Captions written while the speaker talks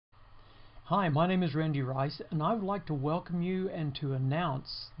Hi, my name is Randy Rice, and I would like to welcome you and to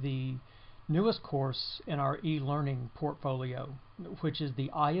announce the newest course in our e-learning portfolio, which is the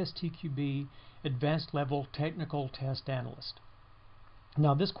ISTQB Advanced Level Technical Test Analyst.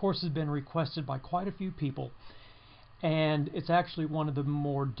 Now, this course has been requested by quite a few people, and it's actually one of the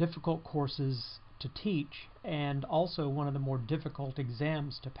more difficult courses to teach and also one of the more difficult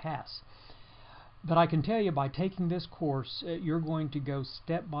exams to pass. But I can tell you, by taking this course, you're going to go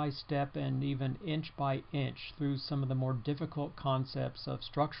step by step and even inch by inch through some of the more difficult concepts of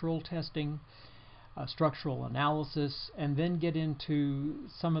structural testing, structural analysis, and then get into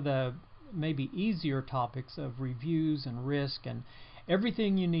some of the maybe easier topics of reviews and risk and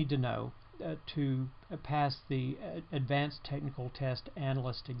everything you need to know to pass the Advanced Technical Test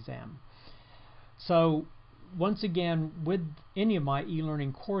Analyst exam. So once again, with any of my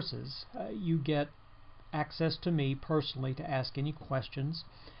e-learning courses, you get access to me personally to ask any questions.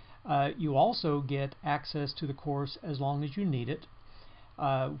 You also get access to the course as long as you need it,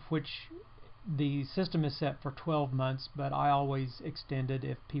 which the system is set for 12 months, but I always extend it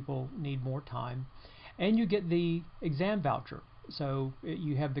if people need more time. And you get the exam voucher. So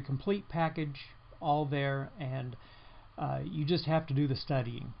you have the complete package all there, and you just have to do the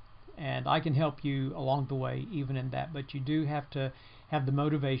studying. And I can help you along the way even in that, but you do have to have the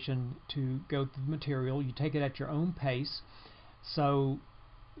motivation to go through the material. You take it at your own pace. So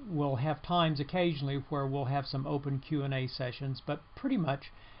we'll have times occasionally where we'll have some open Q&A sessions, but pretty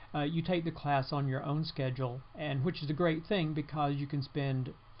much you take the class on your own schedule, and which is a great thing because you can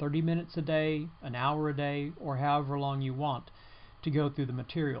spend 30 minutes a day, an hour a day, or however long you want to go through the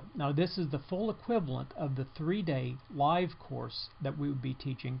material. Now, this is the full equivalent of the 3-day live course that we would be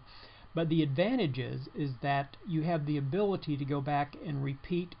teaching, but the advantage is that you have the ability to go back and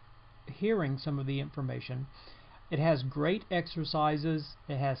repeat hearing some of the information. It has great exercises,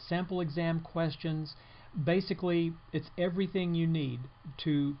 it has sample exam questions. Basically, it's everything you need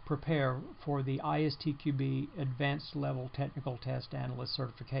to prepare for the ISTQB Advanced Level Technical Test Analyst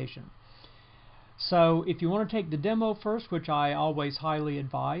certification. So if you want to take the demo first, which I always highly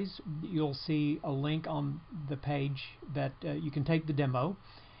advise, you'll see a link on the page that you can take the demo.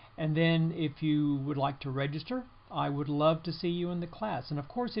 And then if you would like to register, I would love to see you in the class. And of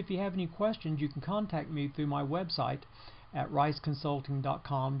course, if you have any questions, you can contact me through my website at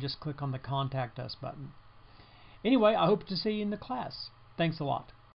riceconsulting.com. Just click on the Contact Us button. Anyway, I hope to see you in the class. Thanks a lot.